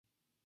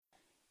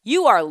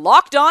You are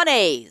Locked On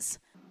A's,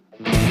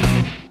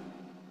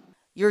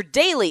 your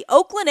daily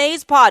Oakland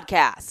A's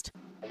podcast.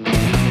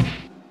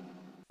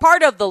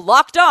 Part of the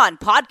Locked On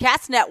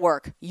Podcast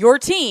Network, your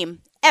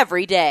team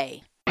every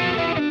day.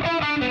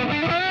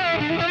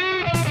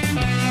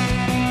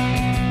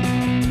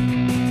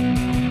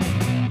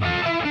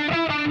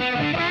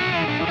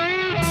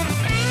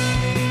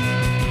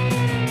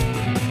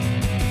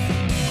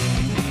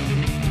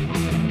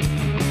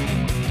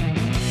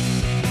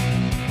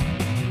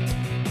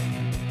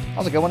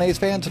 How's it going, A's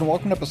fans, and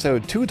welcome to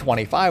episode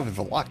 225 of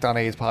the Locked On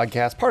A's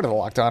podcast, part of the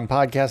Locked On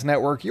Podcast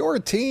Network, your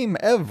team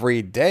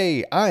every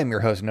day. I'm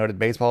your host, noted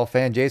baseball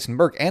fan Jason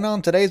Burke, and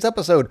on today's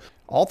episode,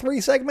 all three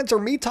segments are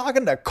me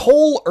talking to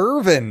Cole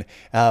Irvin.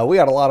 We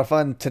had a lot of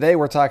fun. Today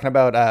we're talking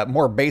about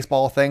more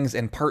baseball things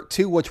in part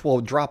 2, which will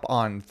drop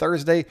on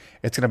Thursday.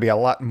 It's going to be a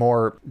lot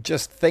more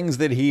just things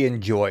that he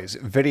enjoys.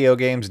 Video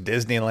games,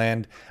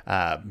 Disneyland,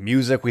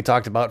 music we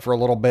talked about for a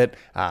little bit,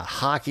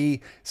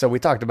 hockey. So we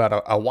talked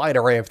about a wide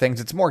array of things.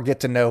 It's more get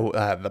to know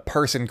the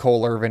person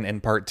Cole Irvin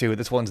in part 2.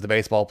 This one's the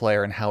baseball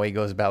player and how he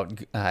goes about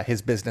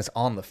his business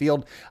on the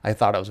field. I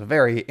thought it was a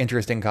very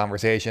interesting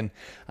conversation.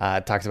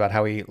 Talks about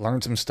how he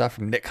learned some stuff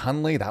from Nick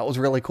Hundley. That was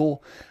really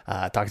cool.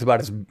 Talks about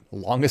his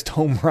longest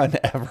home run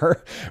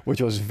ever, which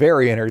was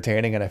very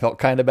entertaining, and I felt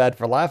kind of bad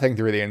for laughing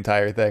through the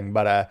entire thing.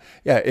 But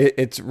yeah,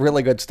 it's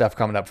really good stuff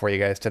coming up for you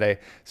guys today.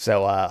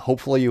 So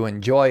hopefully you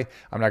enjoy.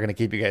 I'm not going to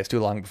keep you guys too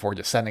long before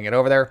just sending it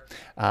over there.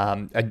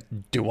 I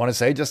do want to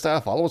say just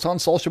follow us on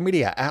social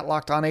media at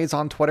Locked On A's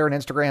on Twitter and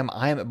Instagram.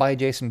 I am at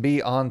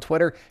ByJasonB on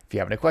Twitter. If you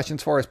have any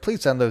questions for us,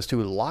 please send those to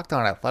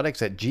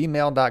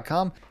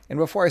lockedonathletics@gmail.com. And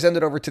before I send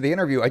it over to the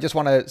interview, I just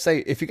want to say,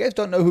 if you guys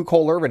don't know who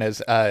Cole Irvin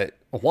is,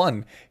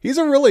 one, he's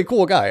a really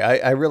cool guy.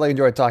 I really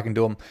enjoyed talking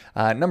to him.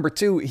 Number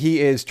two,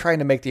 he is trying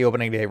to make the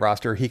opening day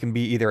roster. He can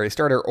be either a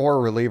starter or a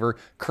reliever.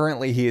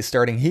 Currently, he is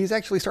starting. He's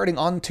actually starting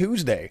on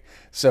Tuesday,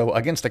 so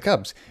against the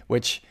Cubs,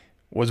 which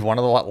was one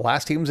of the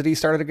last teams that he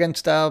started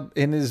against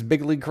in his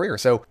big league career.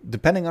 So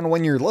depending on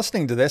when you're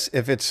listening to this,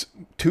 if it's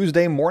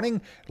Tuesday morning,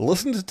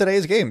 listen to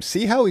today's game,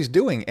 see how he's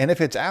doing. And if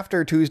it's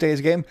after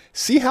Tuesday's game,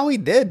 see how he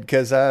did,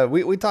 because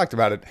we talked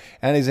about it,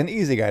 and he's an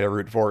easy guy to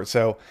root for.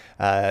 So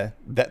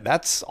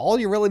that's all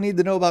you really need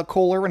to know about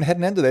Cole Irvin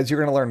heading into this. You're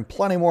going to learn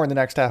plenty more in the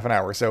next half an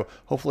hour. So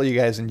hopefully you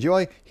guys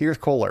enjoy. Here's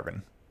Cole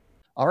Irvin.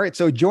 All right,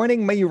 so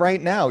joining me right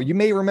now, you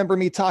may remember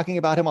me talking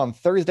about him on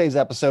Thursday's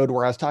episode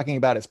where I was talking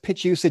about his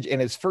pitch usage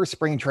in his first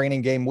spring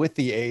training game with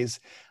the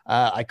A's.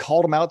 I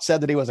called him out,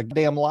 said that he was a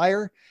damn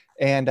liar,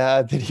 and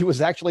that he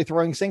was actually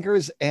throwing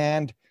sinkers,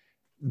 and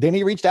then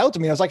he reached out to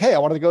me. I was like, hey, I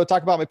wanted to go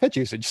talk about my pitch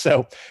usage.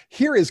 So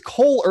here is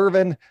Cole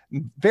Irvin,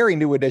 very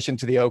new addition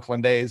to the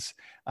Oakland A's.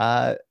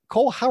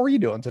 Cole, how are you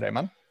doing today,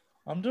 man?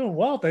 I'm doing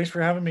well. Thanks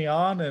for having me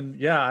on. And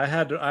yeah, I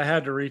had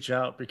to reach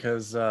out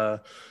because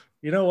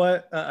you know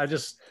what?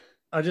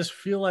 I just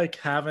feel like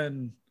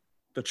having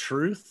the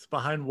truth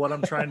behind what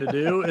I'm trying to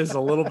do is a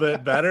little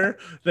bit better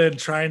than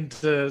trying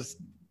to,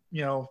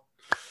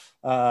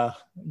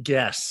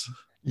 guess.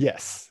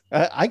 Yes,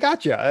 I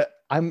got you.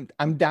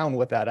 I'm down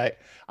with that.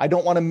 I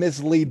don't want to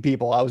mislead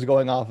people. I was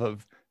going off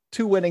of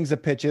 2 innings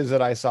of pitches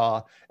that I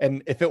saw,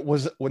 and if it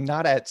was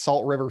not at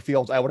Salt River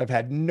Fields, I would have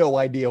had no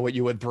idea what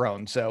you had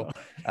thrown. So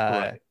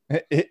Right.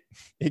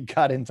 it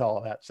got into all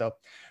of that. So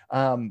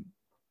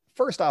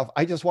first off,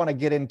 I just want to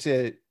get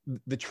into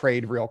the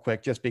trade real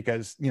quick, just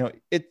because,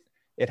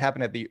 it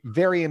happened at the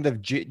very end of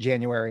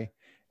January,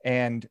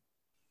 and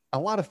a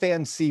lot of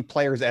fans see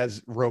players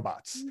as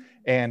robots.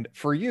 And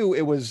for you,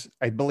 it was,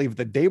 I believe,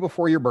 the day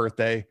before your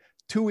birthday,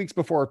 2 weeks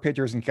before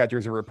pitchers and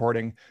catchers are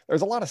reporting.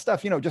 There's a lot of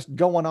stuff, just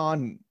going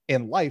on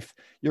in life.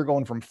 You're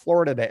going from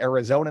Florida to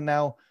Arizona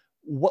now.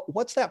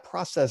 What's that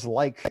process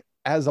like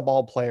as a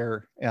ball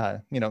player,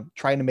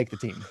 trying to make the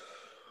team?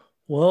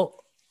 Well,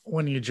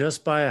 when you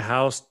just buy a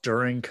house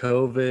during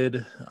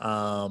COVID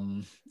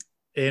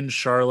in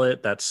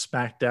Charlotte, that's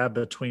smack dab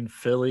between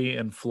Philly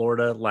and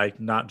Florida, like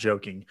not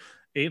joking,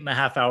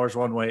 8.5 hours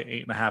one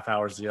way, 8.5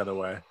 hours the other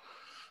way.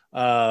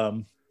 But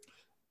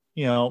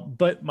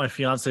my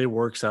fiance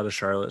works out of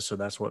Charlotte, so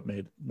that's what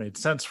made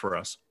sense for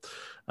us.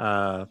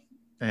 So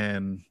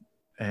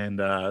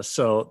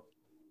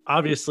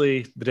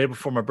obviously the day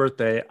before my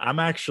birthday, I'm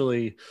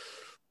actually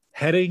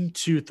heading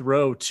to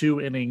throw a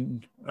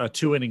two-inning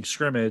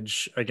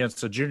scrimmage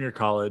against a junior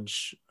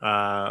college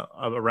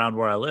around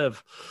where I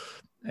live.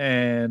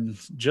 And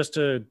just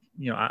to,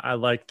 I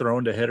like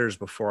throwing to hitters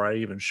before I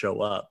even show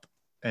up.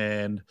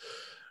 And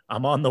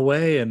I'm on the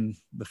way, and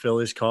the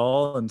Phillies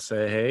call and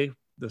say, hey,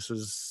 this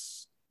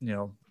is,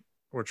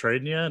 we're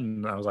trading you.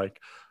 And I was like,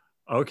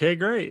 okay,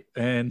 great.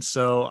 And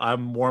so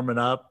I'm warming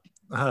up,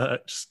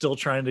 still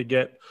trying to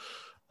get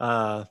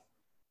my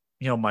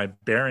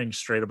bearings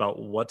straight about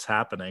what's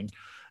happening.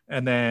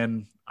 And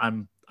then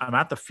I'm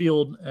at the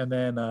field, and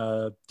then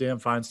Dan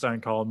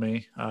Feinstein called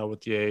me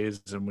with the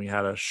A's, and we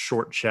had a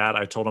short chat.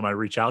 I told him I'd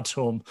reach out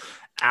to him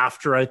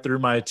after I threw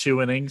my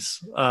 2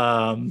 innings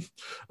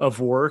of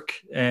work,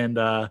 and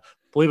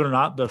believe it or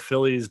not, the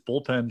Phillies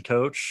bullpen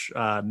coach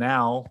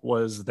now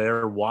was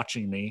there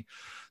watching me.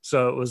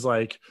 So it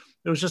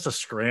was just a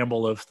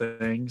scramble of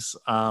things.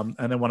 And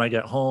then when I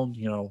get home,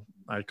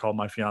 I called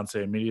my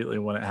fiance immediately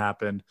when it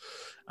happened.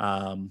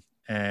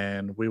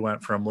 And we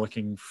went from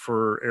looking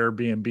for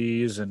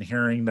Airbnbs and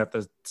hearing that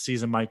the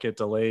season might get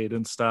delayed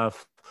and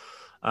stuff.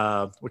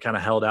 We kind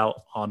of held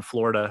out on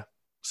Florida.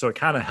 So it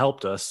kind of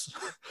helped us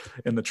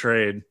in the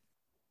trade.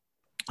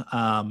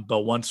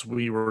 But once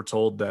we were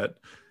told that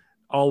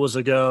all was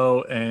a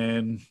go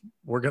and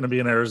we're going to be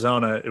in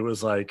Arizona, it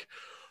was like,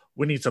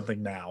 we need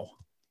something now.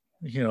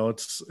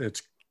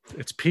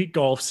 It's peak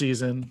golf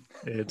season.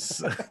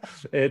 It's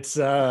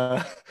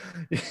Arizona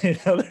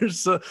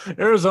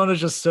is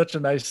just such a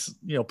nice,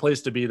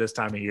 place to be this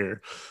time of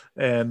year.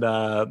 And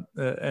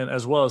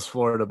as well as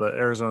Florida, but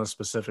Arizona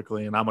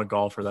specifically. And I'm a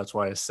golfer. That's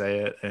why I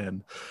say it.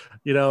 And,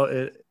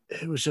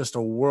 it was just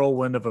a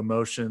whirlwind of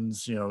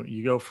emotions.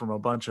 You go from a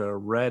bunch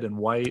of red and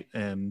white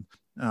and,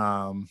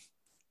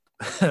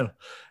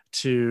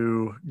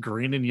 to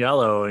green and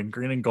yellow and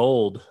green and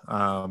gold.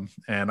 And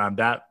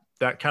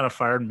that kind of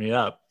fired me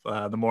up.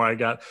 The more I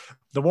got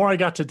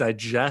to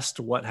digest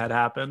what had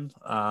happened.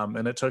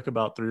 And it took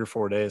about 3 or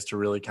 4 days to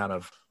really kind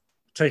of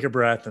take a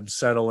breath and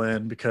settle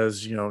in,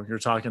 because, you're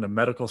talking to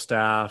medical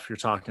staff, you're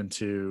talking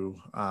to,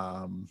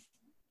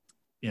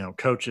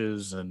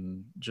 coaches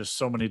and just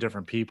so many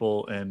different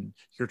people, and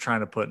you're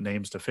trying to put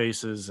names to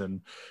faces, and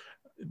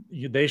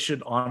they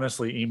should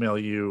honestly email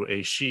you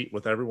a sheet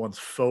with everyone's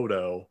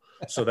photo.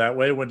 So that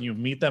way, when you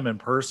meet them in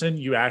person,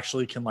 you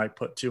actually can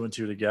put 2 and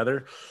 2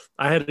 together.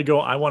 I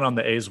went on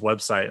the A's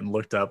website and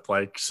looked up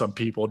some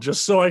people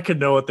just so I could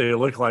know what they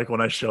look like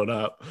when I showed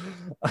up.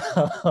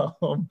 I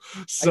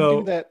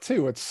do that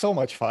too. It's so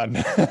much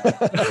fun.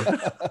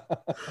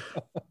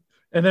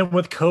 And then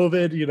with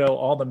COVID,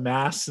 all the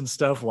masks and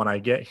stuff, when I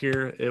get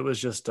here, it was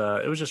just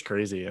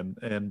crazy.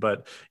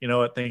 But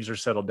what, things are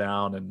settled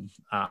down, and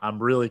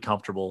I'm really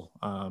comfortable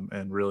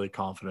and really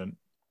confident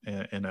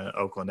in an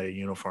Oakland A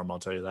uniform. I'll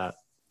tell you that.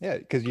 Yeah.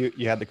 Cause you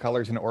had the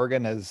colors in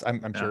Oregon, as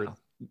I'm sure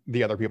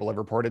the other people have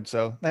reported.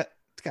 So that's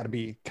gotta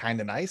be kind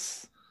of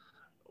nice.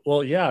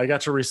 Well, yeah, I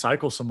got to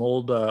recycle some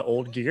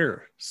old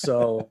gear.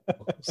 So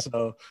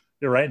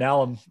right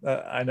now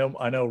I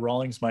know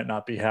Rawlings might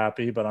not be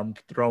happy, but I'm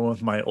throwing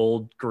with my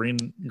old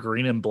green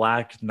and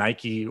black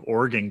Nike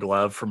Oregon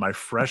glove from my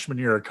freshman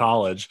year of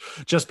college,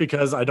 just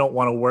because I don't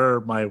want to wear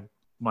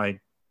my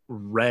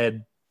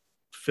red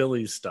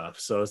Phillies stuff.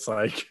 So it's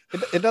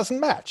it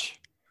doesn't match.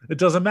 It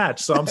doesn't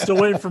match. So I'm still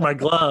waiting for my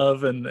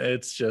glove, and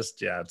it's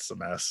just, it's a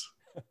mess.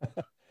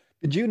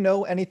 Did you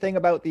know anything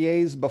about the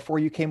A's before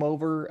you came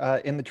over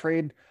in the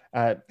trade?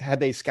 Had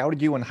they scouted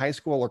you in high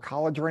school or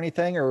college or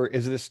anything, or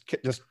is this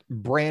just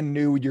brand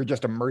new? You're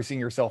just immersing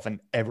yourself in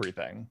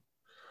everything.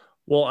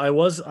 Well, I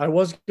was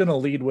going to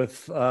lead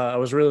with, I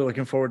was really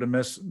looking forward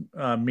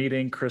to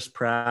meeting Chris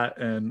Pratt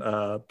and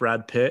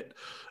Brad Pitt,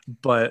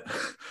 but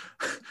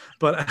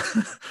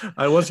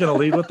I was going to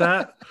lead with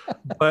that.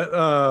 But,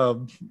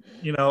 I'm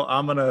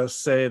going to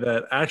say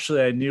that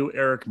actually I knew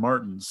Eric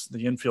Martins,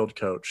 the infield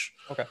coach.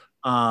 Okay.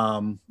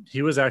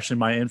 He was actually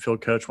my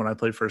infield coach when I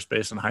played first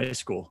base in high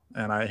school,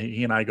 and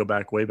he and I go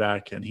back way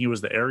back, and he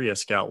was the area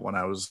scout when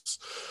I was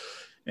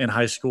in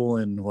high school,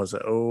 and was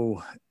it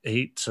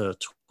 08 to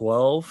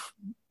 12.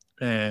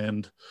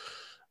 And,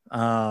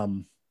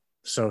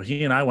 so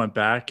he and I went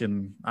back,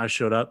 and I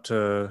showed up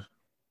to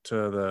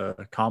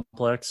the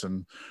complex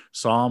and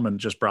saw him, and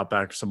just brought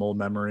back some old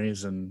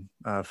memories and,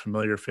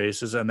 familiar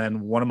faces. And then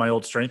one of my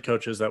old strength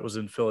coaches that was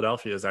in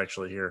Philadelphia is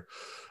actually here,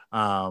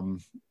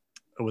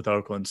 with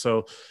Oakland.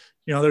 So,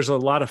 there's a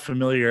lot of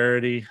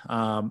familiarity.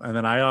 And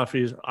then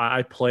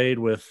I played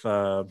with,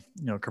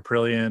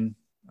 Caprillion,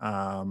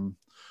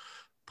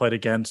 played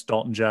against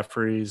Dalton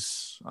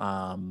Jeffries.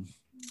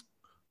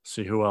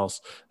 See who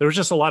else. There was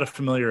just a lot of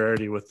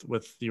familiarity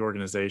with the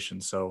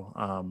organization. So,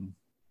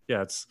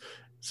 it's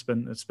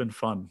been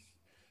fun.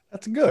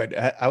 That's good.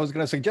 I was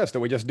going to suggest that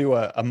we just do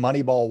a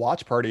Moneyball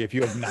watch party if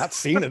you have not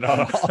seen it at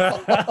all.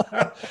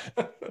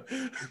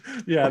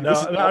 Yeah, no,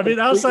 I mean,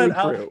 outside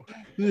of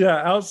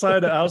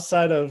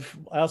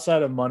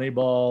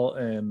Moneyball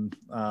and,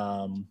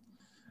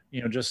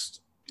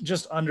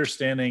 just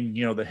understanding,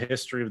 the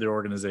history of the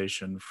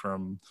organization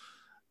from,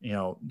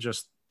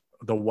 just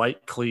the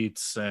white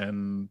cleats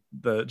and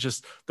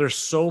there's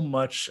so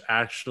much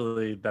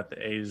actually that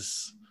the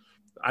A's,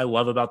 I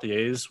love about the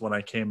A's when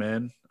I came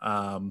in.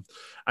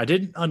 I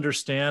didn't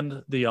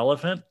understand the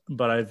elephant,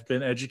 but I've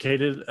been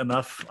educated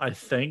enough, I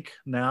think,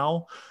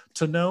 now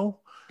to know.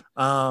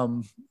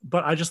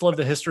 But I just love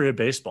the history of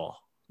baseball.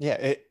 Yeah,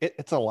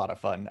 it's a lot of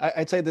fun.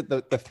 I'd say that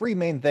the three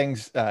main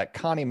things,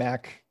 Connie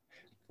Mack,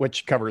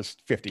 which covers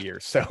 50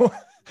 years. So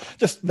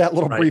just that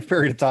little brief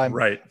period of time.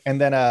 Right. And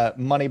then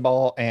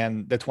Moneyball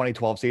and the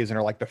 2012 season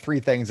are the three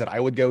things that I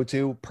would go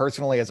to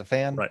personally as a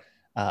fan. Right.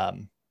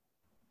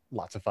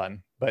 Lots of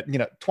fun. But,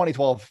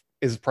 2012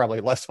 is probably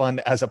less fun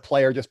as a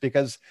player, just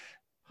because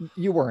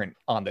you weren't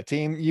on the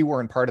team. You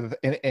weren't part of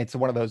and it's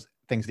one of those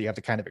things that you have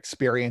to kind of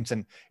experience,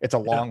 and it's a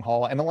long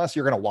haul. And unless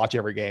you're going to watch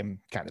every game,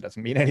 kind of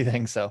doesn't mean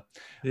anything. So,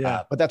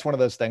 but that's one of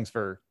those things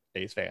for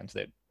A's fans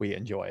that we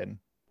enjoy and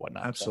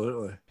whatnot.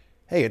 Absolutely. So.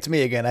 Hey, it's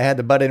me again. I had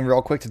to butt in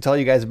real quick to tell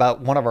you guys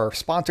about one of our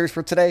sponsors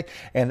for today,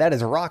 and that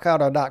is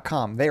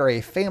RockAuto.com. They are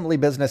a family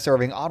business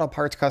serving auto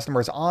parts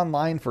customers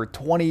online for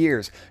 20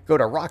 years. Go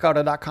to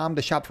RockAuto.com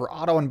to shop for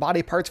auto and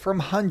body parts from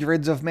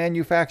hundreds of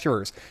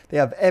manufacturers. They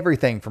have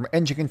everything from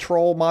engine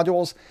control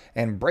modules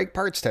and brake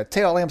parts to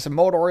tail lamps and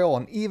motor oil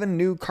and even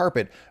new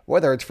carpet.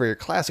 Whether it's for your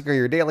classic or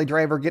your daily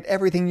driver, get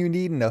everything you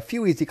need in a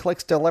few easy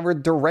clicks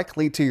delivered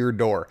directly to your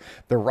door.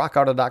 The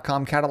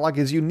RockAuto.com catalog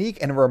is unique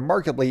and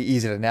remarkably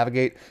easy to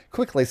navigate.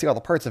 Quickly see all the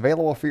parts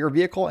available for your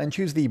vehicle and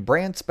choose the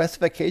brand,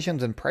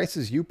 specifications, and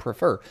prices you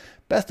prefer.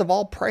 Best of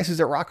all,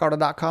 prices at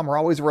RockAuto.com are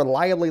always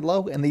reliably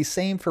low and the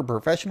same for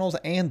professionals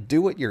and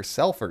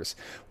do-it-yourselfers.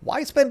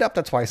 Why spend up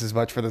to twice as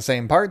much for the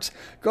same parts?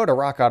 Go to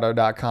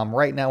RockAuto.com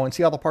right now and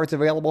see all the parts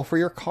available for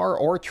your car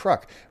or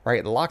truck.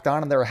 Right, locked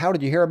on in their How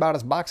Did You Hear About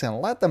Us box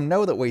and let them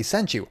know that we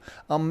sent you.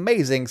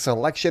 Amazing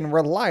selection,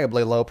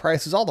 reliably low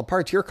prices, all the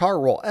parts your car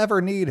will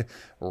ever need.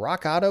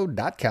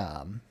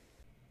 RockAuto.com.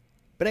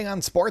 Betting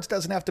on sports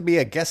doesn't have to be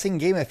a guessing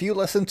game if you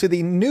listen to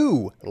the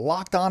new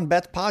Locked On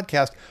Bets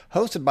podcast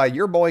hosted by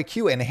your boy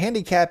Q and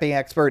handicapping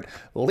expert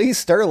Lee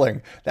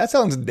Sterling. That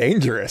sounds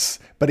dangerous,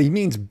 but he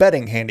means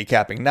betting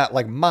handicapping, not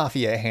like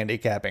mafia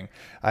handicapping.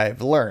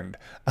 I've learned.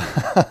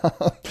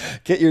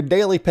 Get your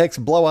daily picks,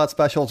 blowout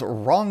specials,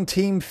 wrong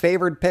team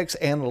favored picks,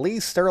 and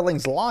Lee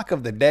Sterling's lock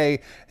of the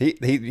day.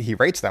 He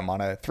rates them on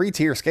a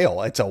 3-tier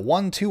scale. It's a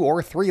 1, 2,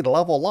 or 3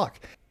 level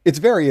lock. It's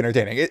very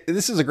entertaining.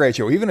 This is a great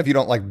show. Even if you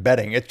don't like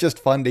betting, it's just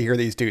fun to hear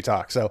these two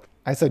talk. So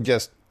I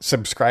suggest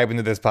subscribing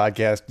to this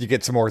podcast. You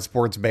get some more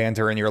sports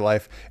banter in your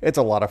life. It's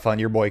a lot of fun.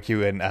 Your boy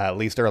Q and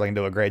Lee Sterling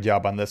do a great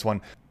job on this one.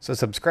 So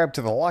subscribe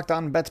to the Locked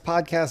On Bets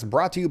podcast,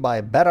 brought to you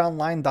by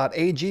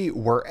betonline.ag,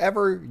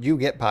 wherever you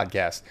get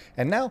podcasts.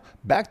 And now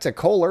back to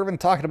Cole Irvin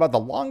talking about the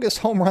longest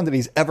home run that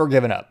he's ever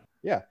given up.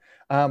 Yeah.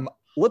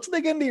 Let's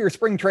dig into your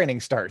spring training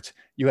starts.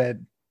 You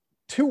had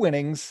 2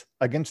 innings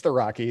against the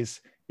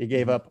Rockies. You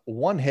gave up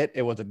 1 hit.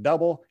 It was a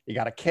double. You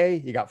got a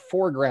K. You got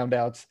 4 ground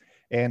outs.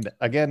 And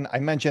again, I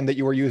mentioned that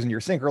you were using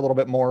your sinker a little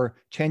bit more,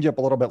 changeup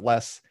a little bit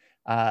less.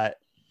 I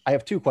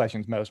have 2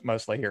 questions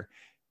mostly here.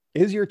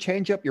 Is your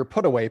changeup your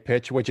put away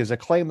pitch, which is a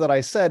claim that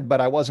I said,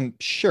 but I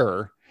wasn't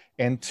sure?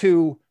 And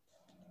 2,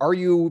 are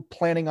you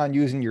planning on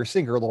using your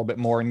sinker a little bit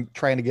more and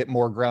trying to get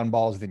more ground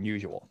balls than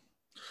usual?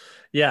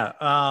 Yeah.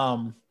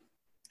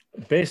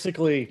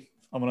 Basically,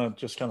 I'm going to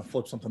just kind of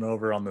flip something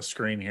over on the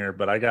screen here,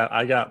 but I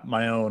got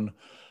my own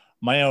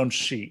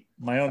sheet,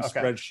 my own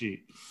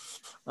spreadsheet.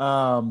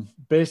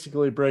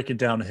 Basically breaking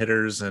down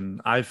hitters,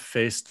 and I've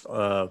faced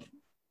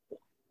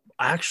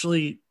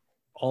actually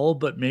all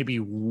but maybe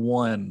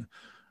one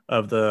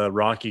of the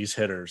Rockies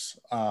hitters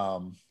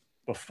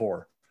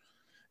before.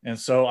 And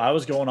so I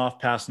was going off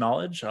past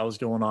knowledge. I was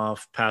going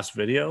off past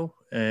video,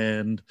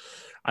 and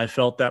I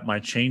felt that my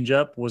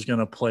changeup was going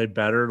to play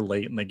better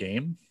late in the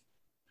game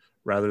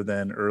rather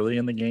than early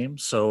in the game.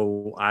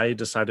 So I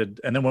decided,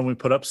 and then when we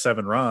put up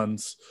 7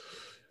 runs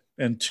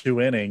in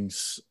 2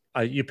 innings,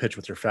 you pitch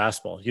with your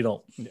fastball. You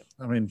don't,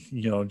 I mean,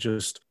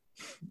 just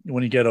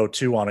when you get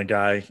 0-2 on a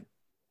guy,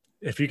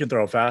 if you can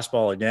throw a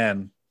fastball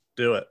again,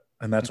 do it.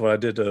 And that's what I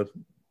did to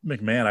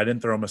McMahon. I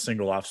didn't throw him a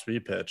single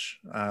off-speed pitch.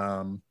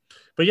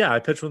 But yeah, I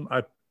pitch with,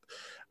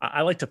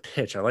 I like to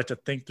pitch. I like to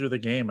think through the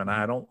game, and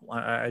I'd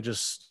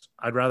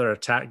rather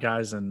attack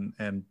guys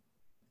and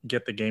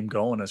get the game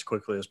going as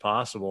quickly as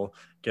possible,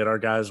 get our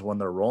guys when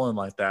they're rolling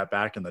like that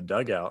back in the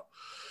dugout.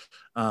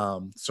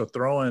 So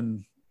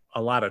throwing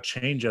a lot of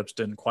changeups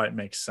didn't quite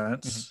make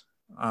sense.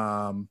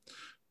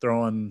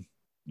 Throwing,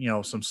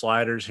 some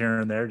sliders here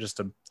and there just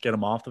to get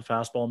them off the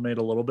fastball made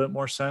a little bit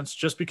more sense,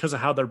 just because of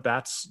how their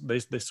bats,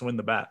 they swing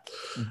the bat.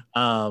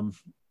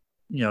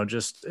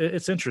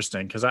 It's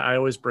interesting because I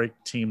always break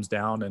teams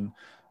down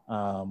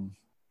and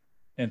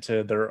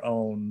into their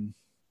own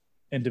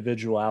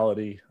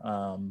individuality,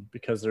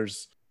 because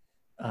there's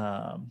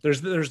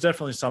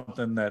definitely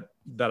something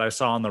that I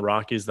saw in the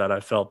Rockies that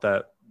I felt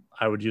that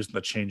I would use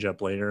the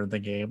changeup later in the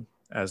game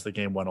as the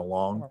game went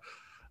along.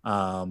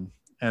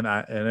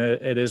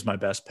 It is my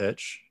best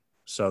pitch.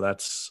 So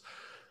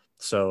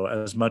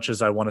as much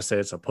as I want to say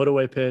it's a put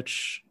away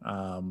pitch,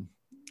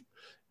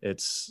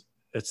 it's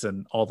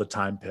an all the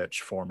time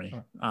pitch for me,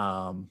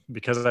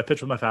 because I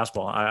pitch with my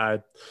fastball.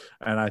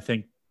 I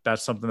think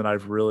that's something that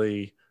I've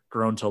really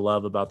grown to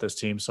love about this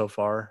team so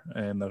far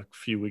in the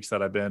few weeks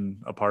that I've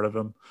been a part of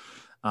them,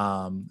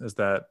 is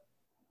that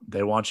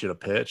they want you to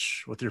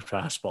pitch with your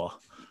fastball.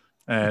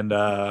 And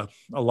a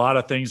lot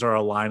of things are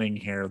aligning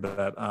here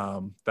that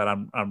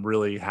I'm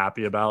really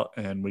happy about.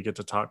 And we get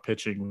to talk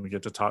pitching, we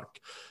get to talk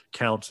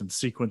counts and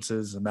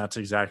sequences, and that's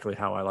exactly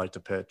how I like to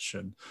pitch.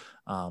 And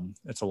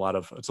it's a lot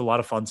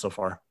of fun so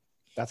far.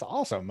 That's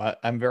awesome.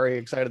 I'm very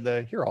excited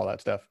to hear all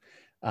that stuff.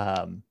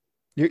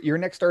 Your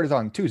next start is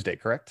on Tuesday,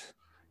 correct?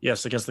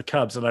 Yes, against the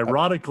Cubs. And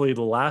ironically,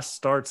 the last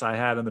starts I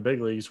had in the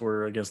big leagues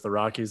were against the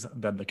Rockies,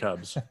 then the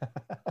Cubs.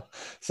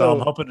 So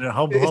I'm hoping to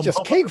it's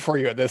just cake for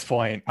you at this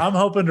point. I'm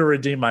hoping to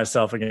redeem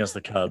myself against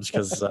the Cubs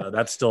because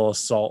that's still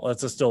assault.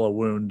 That's still a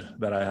wound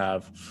that I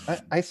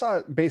have. I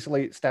saw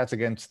basically stats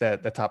against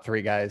the top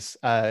three guys.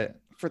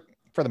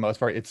 For the most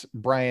part, it's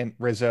Bryant,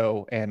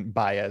 Rizzo, and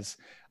Baez.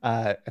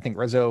 I think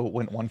Rizzo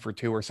went 1 for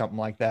 2 or something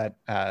like that.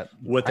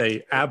 With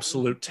a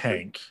absolute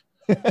tank.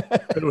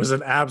 It was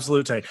an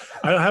absolute tank.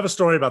 I have a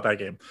story about that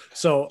game.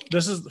 So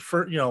this is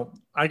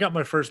I got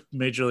my first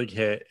major league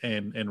hit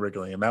in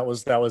Wrigley, and that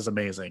was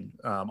amazing.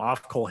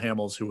 Off Cole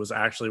Hamels, who was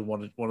actually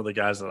one of the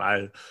guys that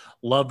I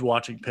loved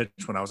watching pitch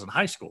when I was in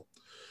high school.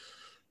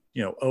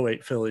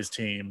 08 Phillies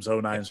teams,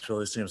 09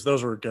 Phillies teams.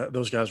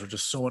 Those guys were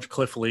just so much.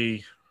 Cliff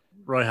Lee,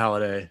 Roy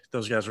Halladay.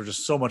 Those guys were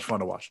just so much fun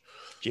to watch.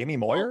 Jamie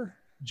Moyer.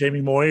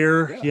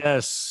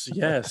 Yeah.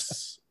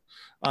 Yes.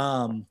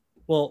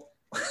 Well.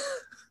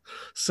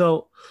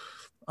 So,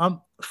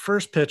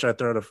 first pitch I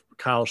throw to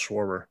Kyle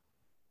Schwarber,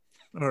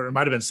 or it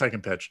might have been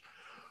second pitch,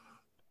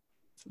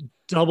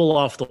 double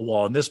off the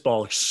wall, and this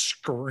ball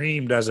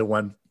screamed as it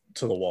went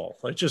to the wall,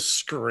 like just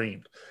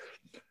screamed.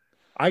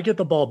 I get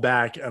the ball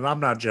back, and I'm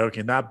not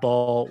joking. That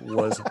ball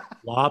was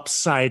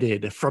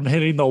lopsided from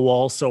hitting the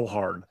wall so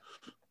hard.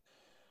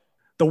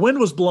 The wind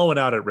was blowing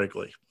out at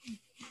Wrigley.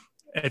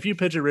 And if you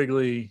pitch at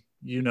Wrigley,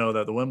 you know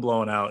that the wind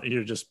blowing out,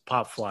 you're just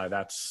pop fly.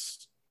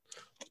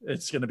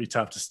 It's going to be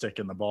tough to stay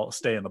in the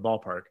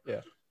ballpark.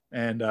 Yeah.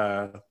 And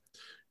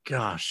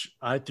gosh,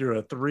 I threw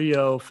a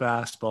 3-0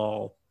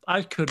 fastball.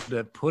 I could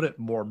have put it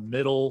more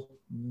middle,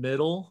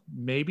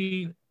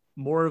 maybe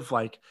more of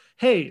like,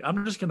 hey,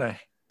 I'm just going to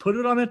put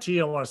it on a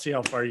tee. I want to see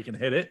how far you can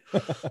hit it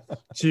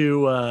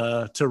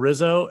to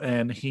Rizzo.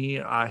 And he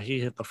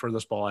hit the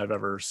furthest ball I've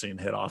ever seen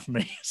hit off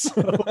me.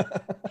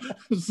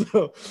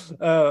 So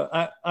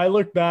I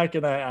look back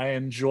and I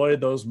enjoy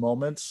those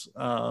moments.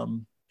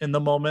 In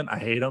the moment, I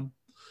hate them.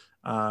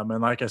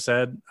 And like I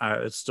said,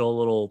 it's still a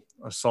little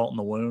salt in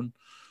the wound.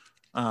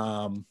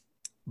 I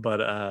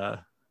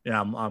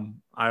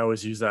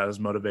always use that as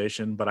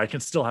motivation, but I can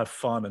still have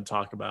fun and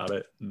talk about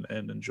it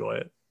and enjoy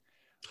it.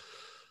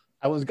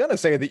 I was going to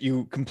say that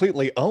you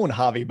completely own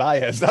Javi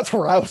Baez. That's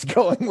where I was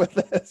going with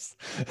this.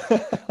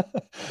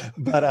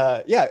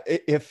 But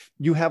if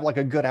you have like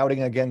a good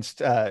outing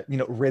against,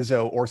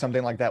 Rizzo or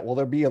something like that, will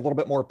there be a little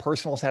bit more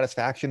personal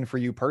satisfaction for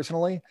you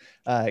personally,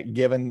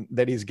 given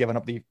that you've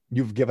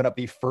given up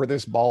the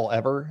furthest ball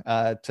ever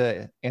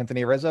to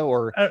Anthony Rizzo,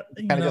 or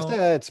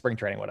it's spring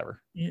training,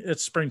 whatever?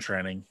 It's spring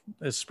training.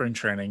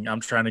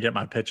 I'm trying to get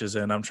my pitches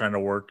in. I'm trying to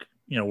work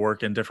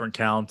in different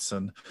counts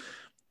and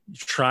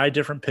try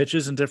different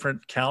pitches and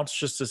different counts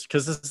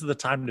because this is the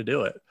time to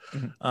do it.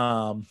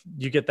 Mm-hmm.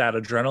 You get that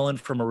adrenaline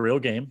from a real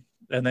game,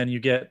 and then you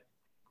get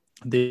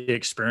the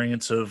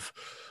experience of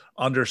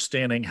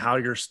understanding how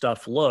your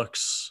stuff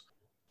looks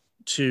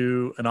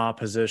to an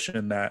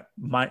opposition that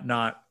might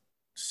not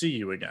see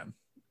you again.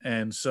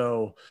 And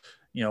so,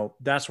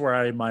 that's where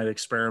I might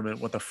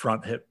experiment with a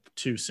front hip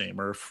two seam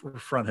or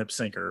front hip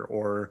sinker,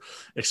 or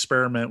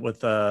experiment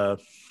with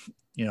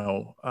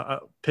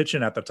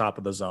pitching at the top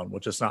of the zone,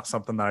 which is not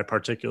something that I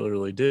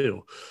particularly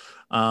do.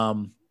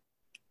 And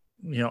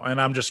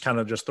I'm just kind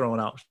of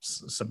throwing out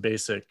some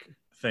basic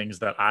things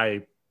that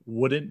I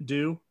wouldn't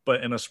do,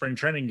 but in a spring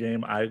training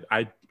game,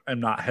 I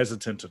am not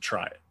hesitant to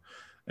try it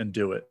and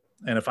do it.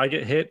 And if I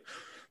get hit,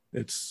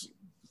 it's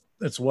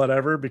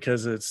whatever,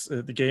 because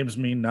the games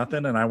mean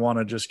nothing, and I want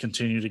to just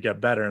continue to get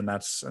better. And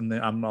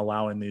I'm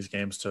allowing these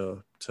games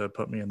to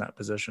put me in that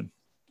position.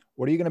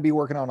 What are you going to be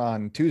working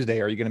on Tuesday?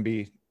 Are you going to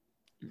be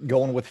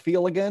going with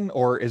feel again,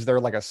 or is there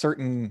like a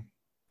certain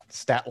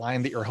stat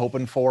line that you're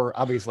hoping for?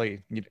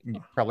 Obviously, you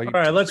probably. All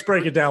right, let's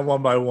break it down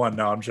one by one.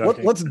 No, I'm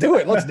joking. Let's do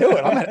it.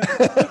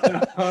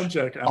 I'm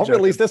joking. I'll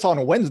release this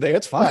on Wednesday.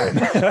 It's fine.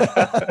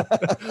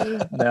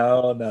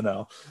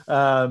 No.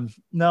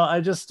 No,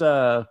 I just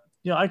I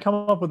come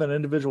up with an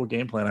individual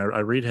game plan.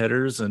 I read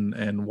hitters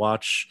and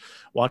watch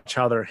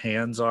how their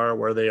hands are,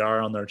 where they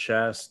are on their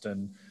chest,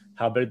 and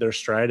how big their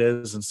stride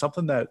is. And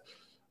something that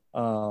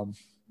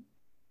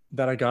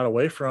that I got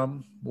away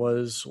from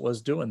was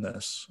doing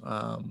this.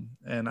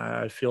 And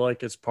I feel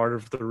like it's part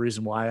of the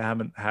reason why I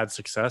haven't had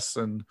success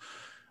and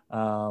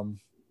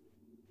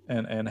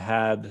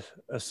had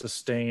a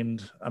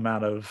sustained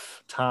amount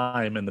of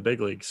time in the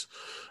big leagues.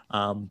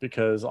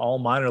 Because all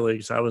minor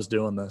leagues, I was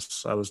doing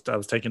this. I was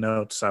taking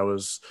notes. I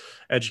was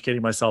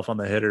educating myself on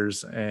the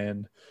hitters.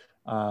 And,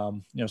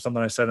 something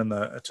I said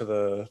to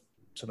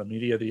the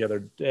media the other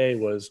day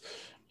was,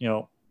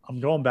 I'm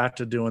going back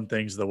to doing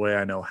things the way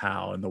I know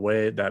how, and the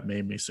way that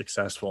made me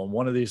successful. And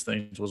one of these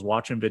things was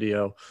watching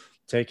video,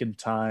 taking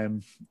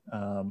time,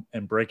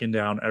 and breaking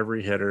down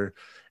every hitter.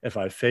 If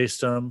I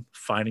faced them,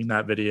 finding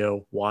that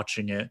video,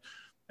 watching it,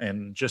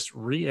 and just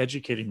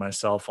re-educating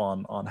myself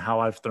on how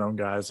I've thrown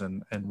guys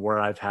and where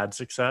I've had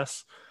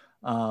success.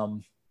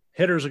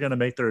 Hitters are going to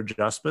make their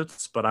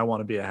adjustments, but I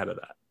want to be ahead of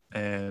that.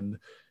 And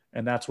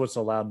that's what's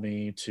allowed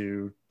me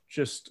to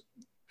just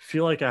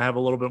feel like I have a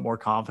little bit more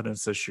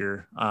confidence this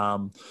year.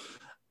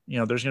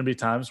 There's going to be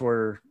times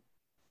where,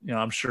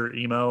 I'm sure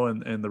Emo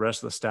and the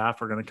rest of the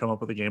staff are going to come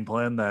up with a game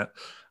plan that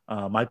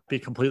might be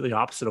completely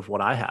opposite of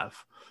what I have.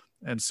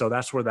 And so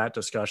that's where that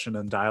discussion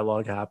and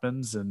dialogue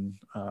happens. And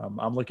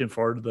I'm looking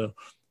forward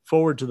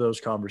to those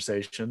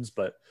conversations.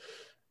 But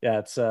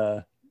yeah,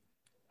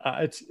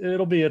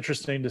 it'll be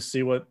interesting to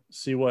see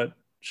what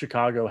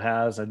Chicago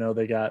has. I know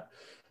they got,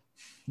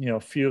 a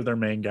few of their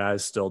main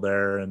guys still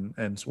there,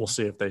 and we'll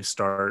see if they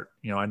start.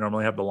 I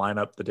normally have the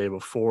lineup the day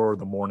before or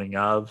the morning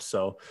of,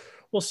 so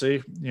we'll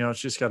see. It's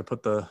just got to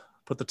put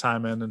the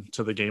time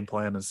into the game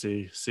plan and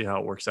see how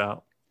it works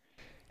out.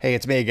 Hey,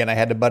 it's me again. I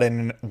had to butt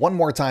in one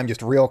more time,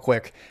 just real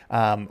quick.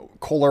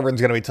 Cole Irvin's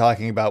going to be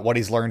talking about what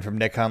he's learned from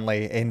Nick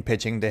Hundley in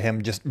pitching to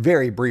him just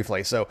very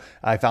briefly. So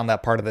I found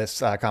that part of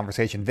this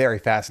conversation very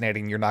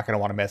fascinating. You're not going to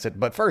want to miss it.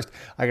 But first,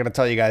 I got to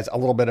tell you guys a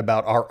little bit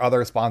about our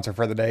other sponsor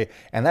for the day,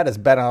 and that is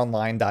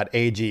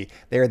betonline.ag.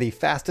 They are the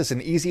fastest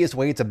and easiest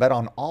way to bet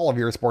on all of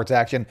your sports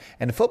action,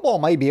 and football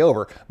might be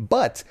over,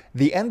 but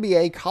the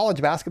NBA, college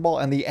basketball,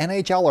 and the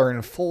NHL are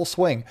in full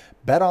swing.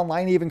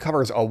 BetOnline even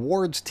covers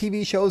awards,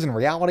 TV shows, and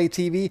reality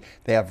TV.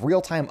 They have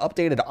real-time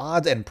updated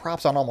odds and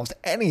props on almost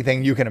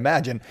anything you can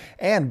imagine.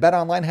 And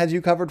BetOnline has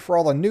you covered for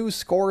all the news,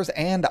 scores,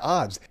 and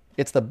odds.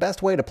 It's the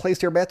best way to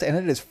place your bets, and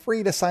it is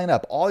free to sign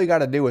up. All you got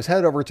to do is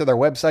head over to their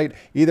website,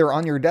 either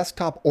on your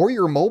desktop or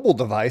your mobile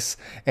device,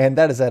 and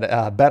that is at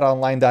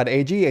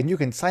betonline.ag, and you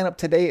can sign up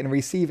today and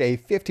receive a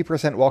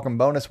 50% welcome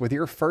bonus with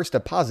your first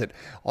deposit.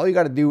 All you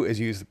got to do is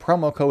use the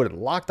promo code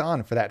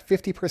LOCKEDON for that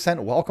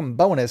 50% welcome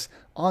bonus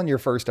on your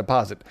first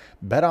deposit.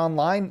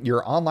 BetOnline,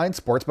 your online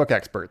sportsbook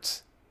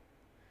experts.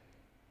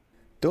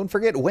 Don't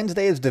forget,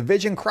 Wednesday is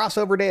Division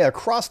Crossover Day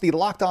across the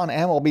Locked On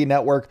MLB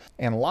network,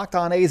 and Locked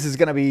On A's is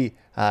going to be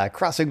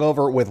crossing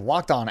over with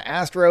Locked On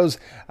Astros.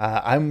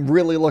 I'm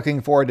really looking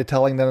forward to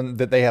telling them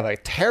that they have a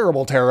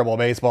terrible, terrible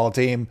baseball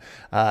team.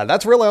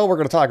 That's really all we're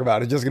going to talk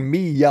about. It's just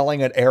me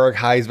yelling at Eric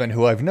Heisman,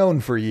 who I've known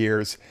for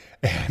years,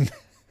 and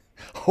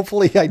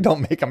hopefully I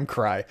don't make him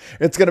cry.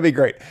 It's going to be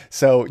great.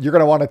 So you're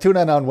going to want to tune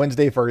in on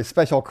Wednesday for a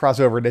special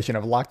crossover edition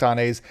of Locked On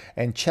A's,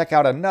 and check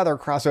out another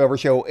crossover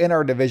show in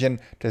our division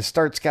to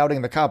start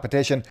scouting the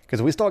competition,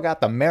 because we still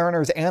got the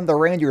Mariners and the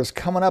Rangers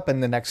coming up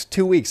in the next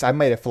 2 weeks. I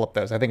might have flipped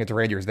those. I think it's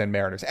Rangers then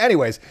Mariners.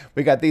 Anyways,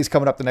 we got these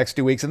coming up the next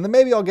 2 weeks, and then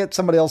maybe I'll get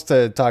somebody else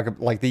to talk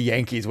like the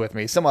Yankees with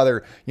me, some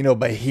other,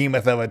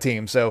 behemoth of a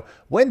team. So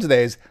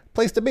Wednesdays,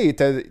 place to be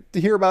to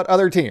hear about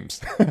other teams.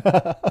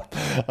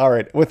 All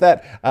right. With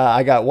that,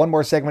 I got one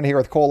more segment here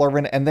with Cole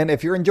Irvin. And then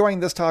if you're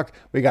enjoying this talk,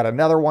 we got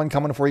another one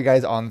coming for you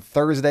guys on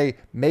Thursday.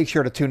 Make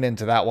sure to tune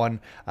into that one.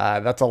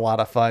 That's a lot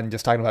of fun.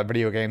 Just talking about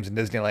video games and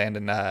Disneyland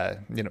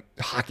and,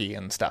 hockey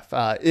and stuff.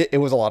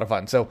 It was a lot of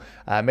fun. So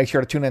make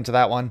sure to tune into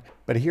that one.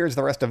 But here's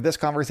the rest of this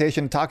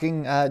conversation,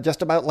 talking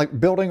just about like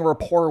building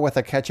rapport with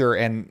a catcher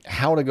and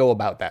how to go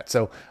about that.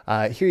 So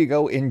here you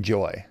go.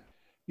 Enjoy.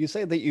 You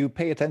say that you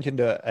pay attention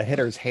to a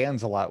hitter's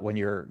hands a lot when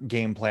you're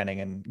game planning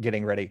and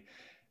getting ready.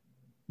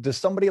 Does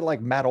somebody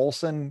like Matt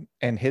Olson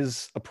and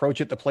his approach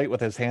at the plate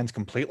with his hands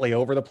completely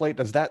over the plate,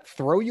 does that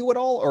throw you at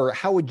all? Or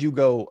how would you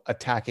go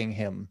attacking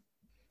him?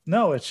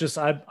 No, it's just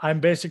I'm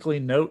basically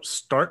note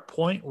start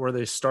point where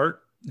they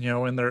start,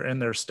 in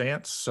their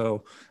stance.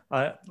 So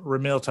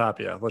Ramil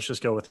Tapia, let's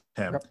just go with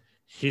him. Yep.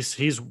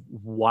 He's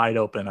wide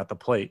open at the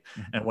plate.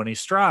 Mm-hmm. And when he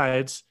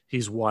strides,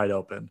 he's wide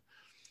open.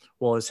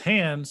 Well, his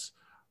hands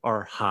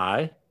are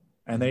high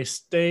and they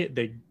stay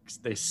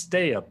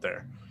up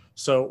there.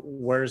 So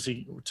where is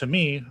he? To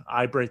me,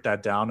 I break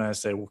that down and I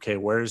say, okay,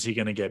 where is he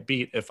going to get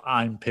beat if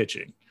I'm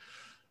pitching?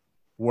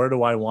 Where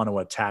do I want to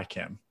attack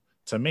him?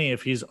 To me,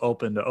 if he's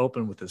open to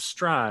open with his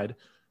stride,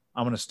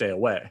 I'm going to stay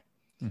away.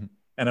 Mm-hmm.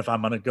 And if I'm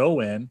going to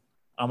go in,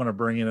 I'm going to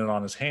bring it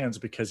on his hands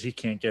because he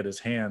can't get his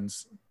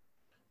hands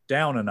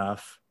down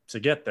enough to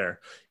get there.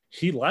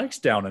 He likes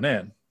down and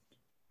in,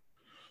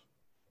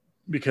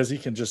 because he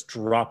can just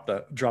drop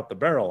the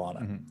barrel on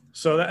it. Mm-hmm.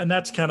 So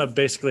that's kind of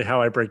basically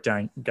how I break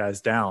down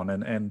guys down.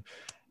 And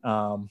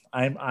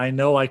I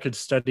know I could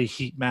study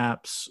heat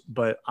maps,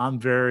 but I'm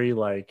very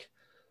I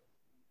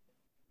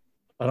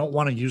don't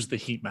want to use the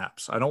heat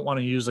maps. I don't want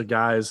to use a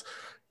guy's,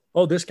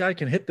 this guy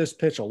can hit this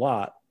pitch a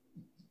lot,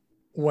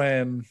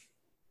 when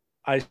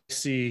I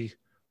see,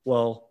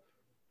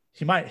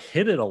 he might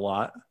hit it a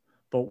lot,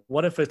 but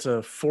what if it's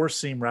a four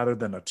seam rather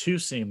than a two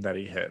seam that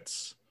he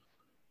hits?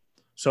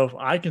 So if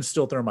I can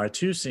still throw my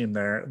two seam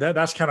there,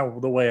 that's kind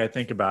of the way I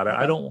think about it.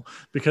 I don't,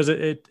 because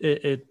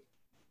it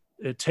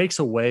takes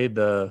away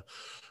the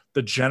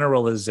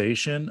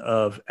generalization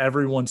of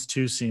everyone's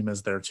two seam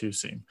is their two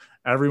seam.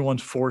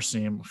 Everyone's four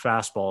seam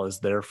fastball is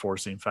their four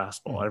seam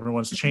fastball. Mm-hmm.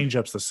 Everyone's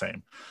changeup's the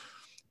same.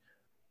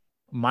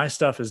 My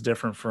stuff is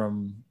different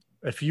from,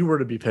 if you were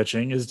to be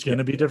pitching, is going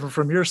to be different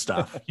from your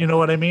stuff. You know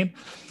what I mean?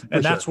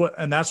 And that's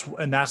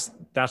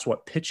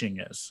what pitching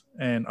is.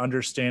 And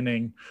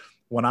understanding,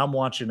 when I'm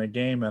watching a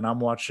game and I'm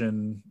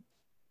watching,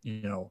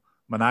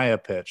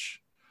 Manaea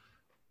pitch,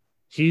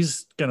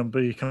 he's going to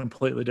be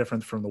completely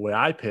different from the way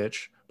I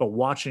pitch, but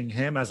watching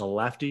him as a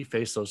lefty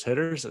face those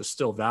hitters is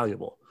still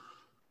valuable.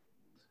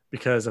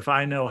 Because if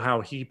I know how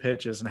he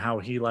pitches and how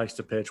he likes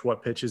to pitch,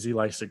 what pitches he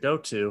likes to go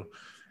to,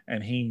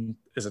 and he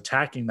is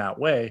attacking that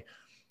way,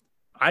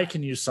 I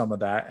can use some of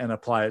that and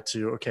apply it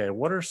to, okay,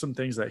 what are some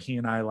things that he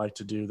and I like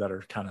to do that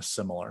are kind of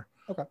similar?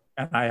 Okay.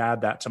 And I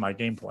add that to my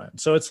game plan.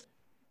 So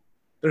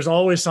there's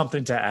always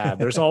something to add.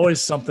 There's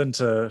always something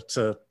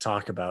to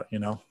talk about, you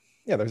know?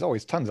 Yeah. There's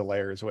always tons of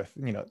layers with,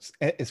 you know,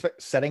 it's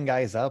setting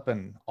guys up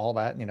and all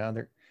that, you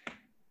know,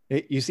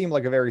 you seem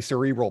like a very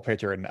cerebral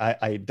pitcher, and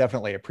I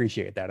definitely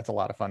appreciate that. It's a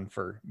lot of fun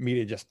for me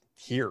to just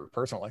hear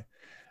personally.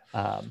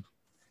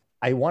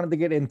 I wanted to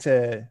get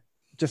into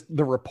just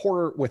the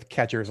rapport with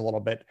catchers a little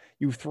bit.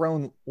 You've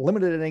thrown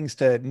limited innings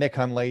to Nick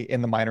Hundley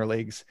in the minor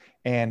leagues,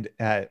 and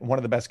one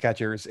of the best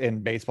catchers in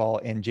baseball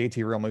in JT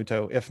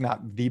Realmuto, if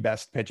not the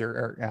best pitcher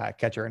or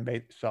catcher in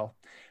baseball.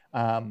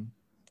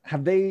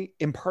 Have they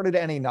imparted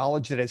any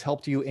knowledge that has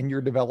helped you in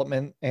your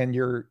development and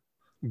your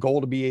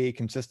goal to be a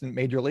consistent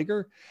major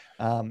leaguer?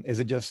 Is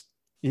it just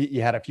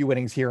you had a few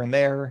innings here and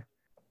there?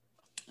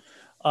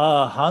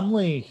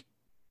 Hundley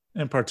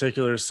in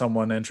particular is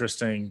someone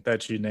interesting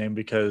that you named,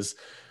 because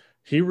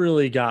he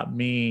really got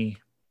me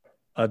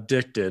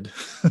addicted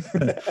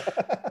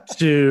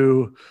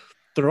to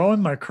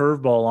throwing my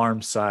curveball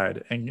arm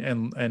side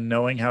and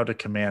knowing how to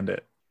command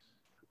it.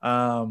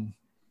 And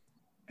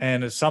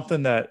it's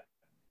something that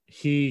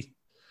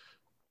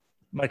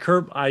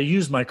I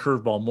use my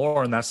curveball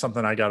more, and that's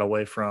something I got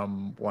away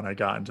from when I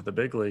got into the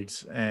big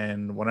leagues.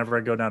 And whenever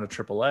I go down to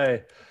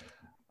AAA,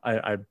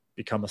 I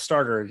become a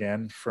starter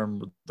again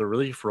from the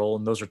relief role,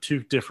 and those are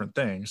two different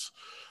things.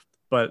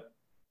 But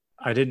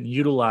I didn't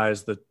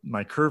utilize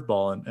my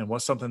curveball, and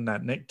what's something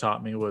that Nick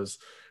taught me was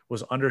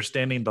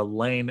understanding the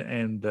lane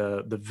and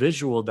the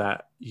visual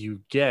that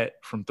you get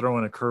from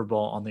throwing a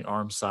curveball on the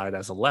arm side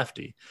as a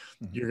lefty.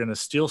 Mm-hmm. You're going to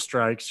steal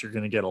strikes. You're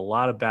going to get a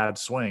lot of bad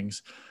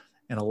swings.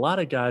 And a lot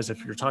of guys,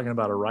 if you're talking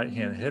about a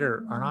right-hand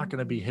hitter, are not going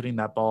to be hitting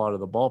that ball out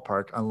of the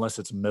ballpark unless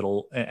it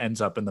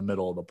ends up in the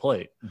middle of the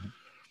plate. Mm-hmm.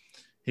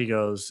 He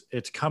goes,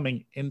 it's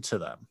coming into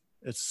them.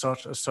 It's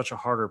such a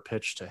harder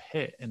pitch to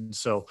hit. And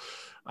so,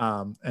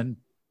 and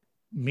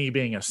me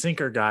being a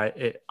sinker guy,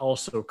 it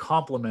also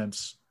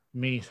complements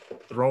me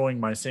throwing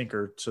my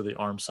sinker to the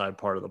arm side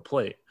part of the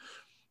plate.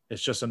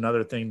 It's just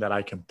another thing that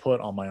I can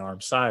put on my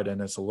arm side, and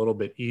it's a little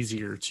bit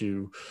easier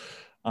to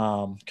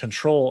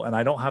control, and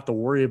I don't have to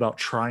worry about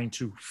trying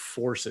to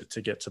force it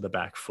to get to the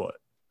back foot.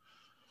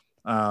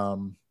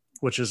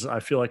 Which is, I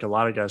feel like a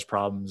lot of guys'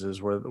 problems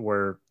is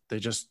where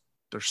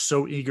they're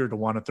so eager to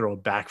want to throw a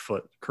back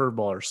foot curveball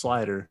or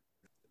slider,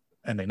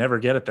 and they never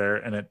get it there,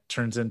 and it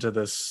turns into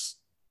this,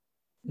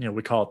 you know,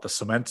 we call it the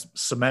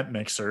cement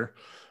mixer.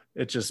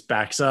 It just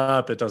backs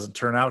up. It doesn't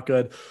turn out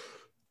good.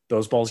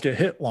 Those balls get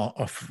hit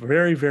a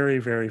very, very,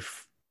 very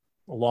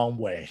long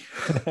way.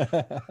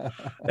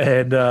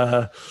 And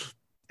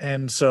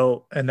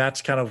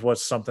that's kind of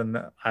what's something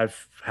that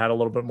I've had a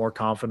little bit more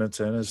confidence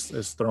in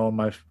is throwing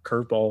my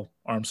curveball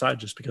arm side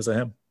just because of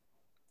him.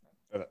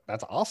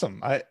 That's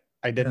awesome. I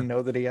didn't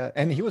know that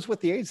and he was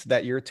with the A's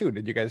that year too.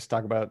 Did you guys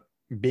talk about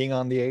being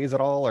on the A's at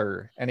all,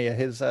 or any of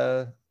his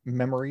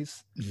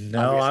memories?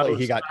 No,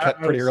 he got cut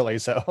pretty early.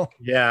 So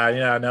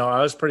yeah. No,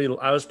 I was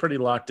pretty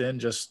locked in,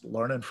 just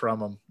learning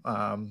from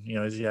him. You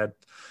know, he had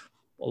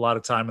a lot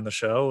of time in the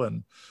show,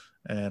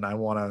 and I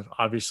want to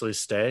obviously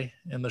stay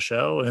in the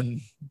show,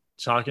 and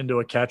talking to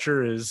a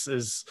catcher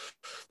is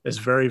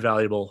very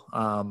valuable.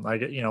 I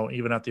get, you know,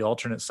 even at the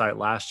alternate site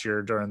last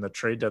year during the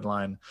trade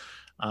deadline,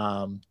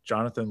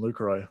 Jonathan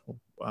Lucroy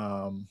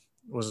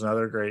was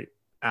another great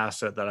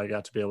asset that I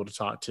got to be able to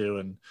talk to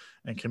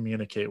and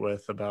communicate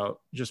with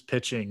about just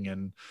pitching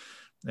and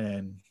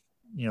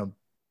you know,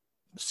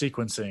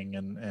 sequencing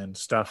and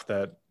stuff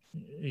that,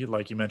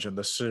 like you mentioned,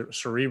 the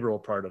cerebral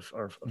part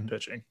of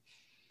pitching.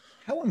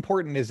 How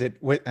important is it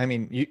I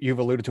mean, you've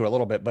alluded to it a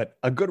little bit, but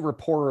a good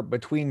rapport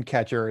between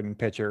catcher and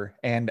pitcher,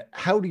 and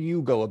how do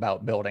you go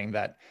about building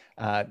that?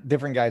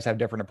 Different guys have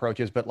different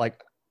approaches, but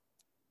like,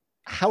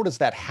 how does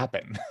that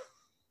happen?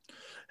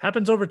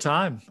 Happens over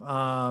time.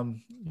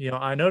 You know,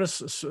 I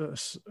notice,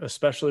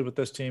 especially with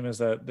this team, is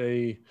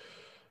that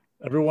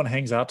everyone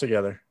hangs out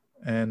together,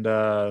 and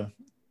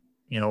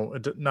you know,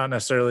 not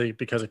necessarily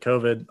because of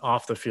COVID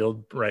off the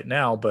field right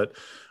now, but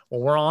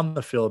when we're on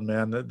the field,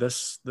 man,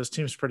 this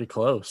team's pretty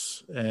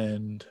close,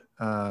 and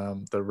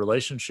the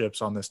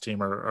relationships on this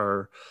team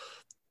are,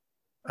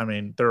 I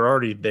mean, they're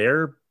already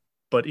there,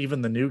 but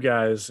even the new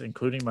guys,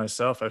 including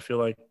myself, I feel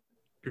like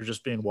you're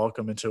just being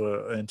welcomed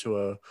into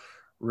a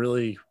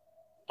really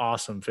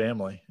awesome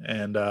family.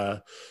 And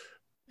I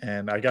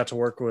got to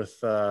work with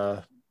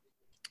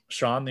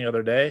Sean the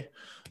other day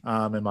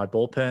in my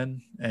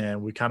bullpen,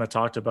 and we kind of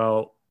talked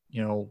about,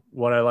 you know,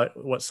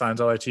 what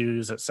signs I like to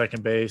use at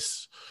second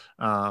base,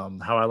 how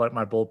I like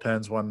my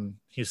bullpens when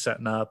he's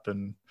setting up,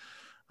 and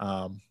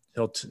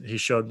he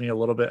showed me a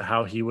little bit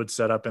how he would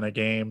set up in a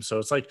game. So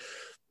it's like,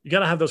 you got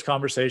to have those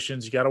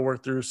conversations. You got to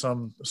work through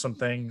some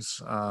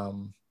things.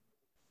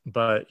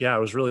 But yeah, it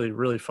was really,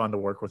 really fun to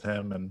work with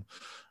him. And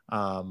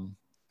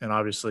and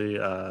obviously,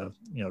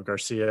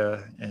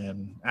 Garcia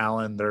and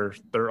Allen,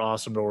 they're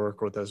awesome to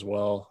work with as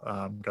well.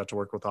 Got to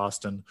work with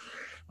Austin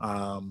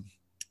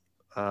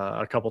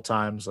a couple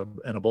times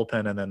in a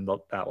bullpen, and then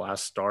that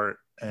last start.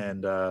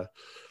 And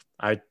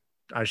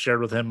I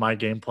shared with him my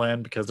game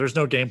plan, because there's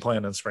no game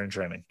plan in spring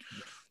training.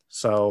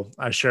 So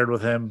I shared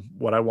with him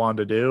what I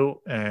wanted to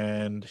do,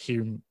 and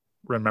he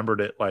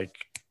remembered it like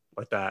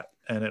that.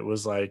 And it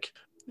was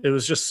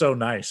just so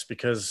nice,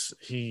 because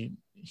he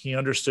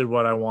understood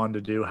what I wanted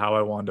to do, how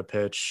I wanted to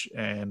pitch.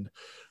 And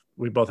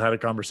we both had a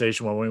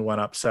conversation when we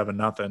went up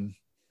 7-0.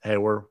 Hey,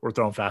 we're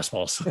throwing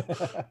fastballs.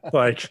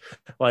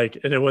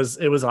 And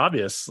it was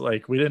obvious.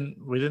 Like, we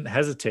didn't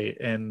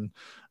hesitate. And,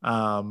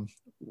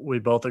 we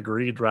both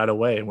agreed right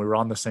away, and we were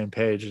on the same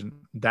page, and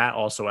that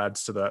also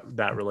adds to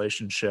that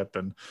relationship.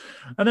 And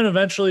then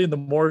eventually, the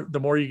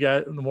more you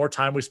get, the more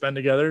time we spend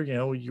together,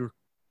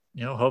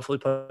 hopefully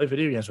play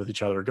video games with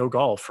each other, go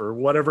golf, or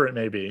whatever it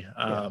may be.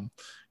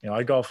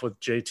 I golfed with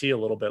JT a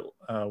little bit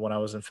when I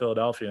was in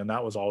Philadelphia, and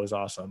that was always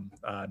awesome.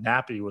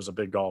 Nappy was a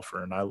big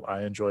golfer, and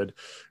I enjoyed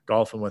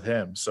golfing with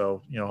him.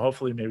 So,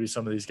 hopefully maybe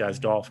some of these guys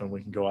golf and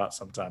we can go out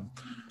sometime.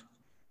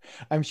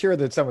 I'm sure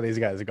that some of these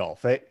guys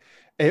golf.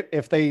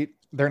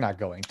 They're not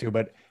going to,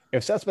 but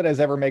if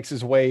Cespedes ever makes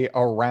his way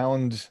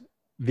around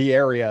the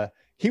area,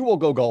 he will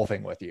go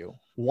golfing with you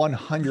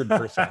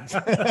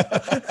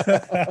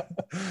 100%.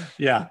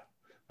 Yeah.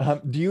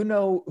 Do you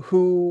know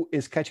who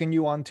is catching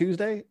you on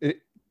Tuesday?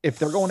 If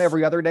they're going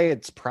every other day,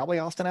 it's probably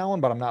Austin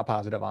Allen, but I'm not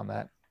positive on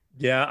that.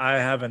 Yeah, I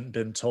haven't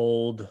been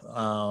told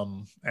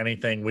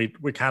anything. We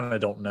kind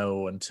of don't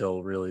know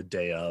until really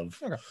day of.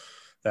 Okay.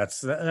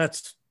 That's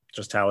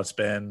just how it's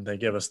been. They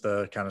give us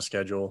the kind of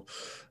schedule.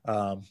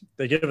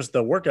 They give us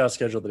the workout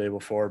schedule the day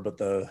before, but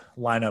the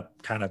lineup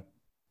kind of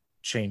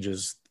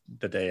changes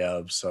the day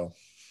of. So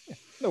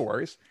no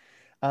worries.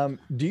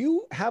 Do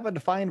you have a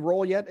defined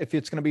role yet? If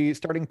it's going to be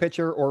starting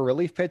pitcher or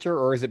relief pitcher,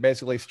 or is it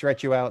basically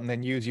stretch you out and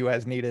then use you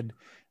as needed?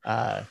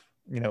 However,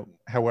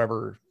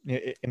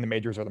 in the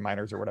majors or the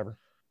minors or whatever.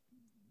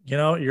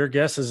 Your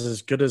guess is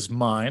as good as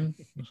mine.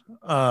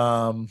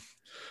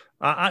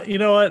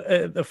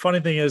 The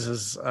funny thing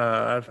is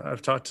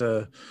I've talked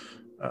to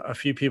a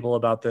few people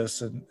about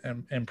this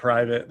in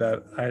private,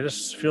 that I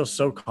just feel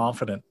so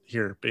confident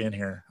being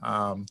here.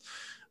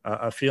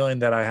 A feeling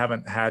that I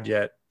haven't had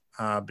yet,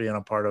 being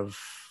a part of,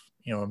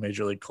 a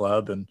major league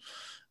club, and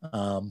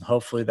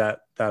hopefully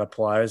that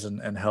applies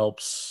and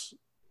helps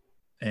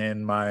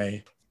in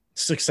my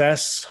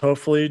success,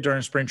 hopefully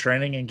during spring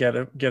training, and get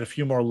a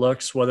few more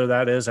looks, whether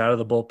that is out of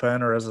the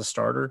bullpen or as a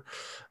starter.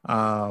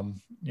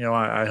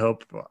 I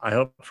hope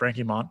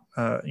Frankie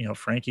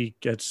Frankie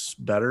gets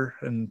better,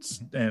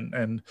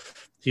 and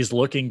he's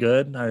looking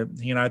good.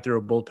 He and I threw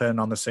a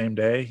bullpen on the same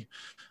day.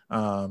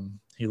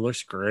 He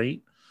looks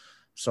great.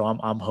 So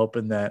I'm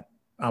hoping that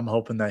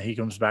he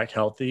comes back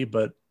healthy,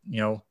 but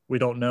we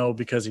don't know,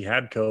 because he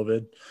had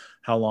COVID,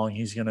 how long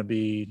he's going to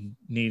be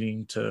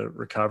needing to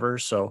recover.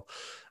 So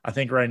I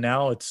think right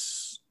now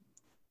it's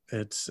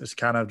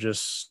kind of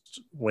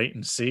just wait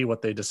and see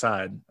what they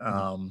decide.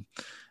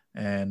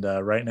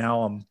 Right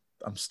now I'm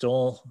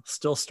still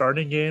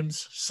starting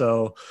games.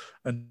 So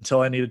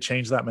until I need to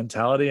change that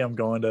mentality, I'm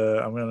going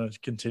to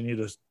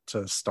continue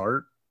to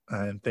start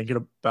and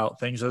thinking about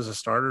things as a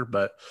starter.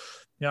 But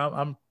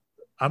I'm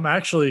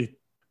actually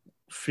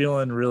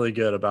feeling really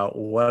good about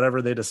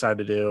whatever they decide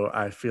to do.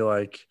 I feel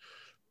like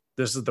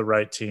this is the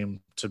right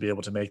team to be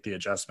able to make the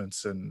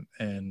adjustments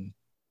and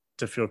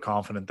to feel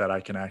confident that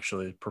I can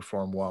actually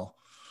perform well.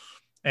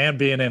 And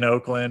being in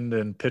Oakland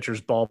and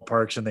pitchers'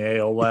 ballparks in the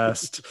AL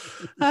West,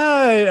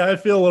 I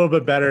feel a little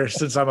bit better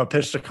since I'm a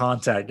pitch to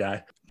contact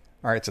guy.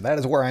 All right, so that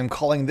is where I'm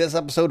calling this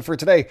episode for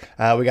today.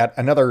 We got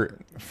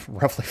another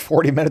roughly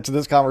 40 minutes of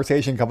this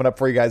conversation coming up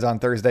for you guys on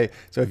Thursday.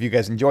 So if you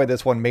guys enjoyed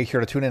this one, make sure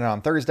to tune in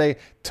on Thursday.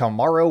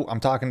 Tomorrow, I'm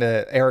talking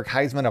to Eric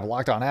Heisman of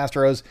Locked On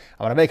Astros.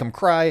 I'm going to make him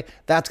cry.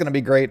 That's going to be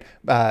great.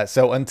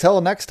 So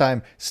until next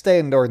time, stay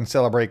indoors and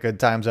celebrate good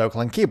times,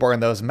 Oakland. Keep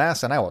wearing those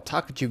masks, and I will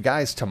talk to you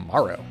guys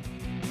tomorrow.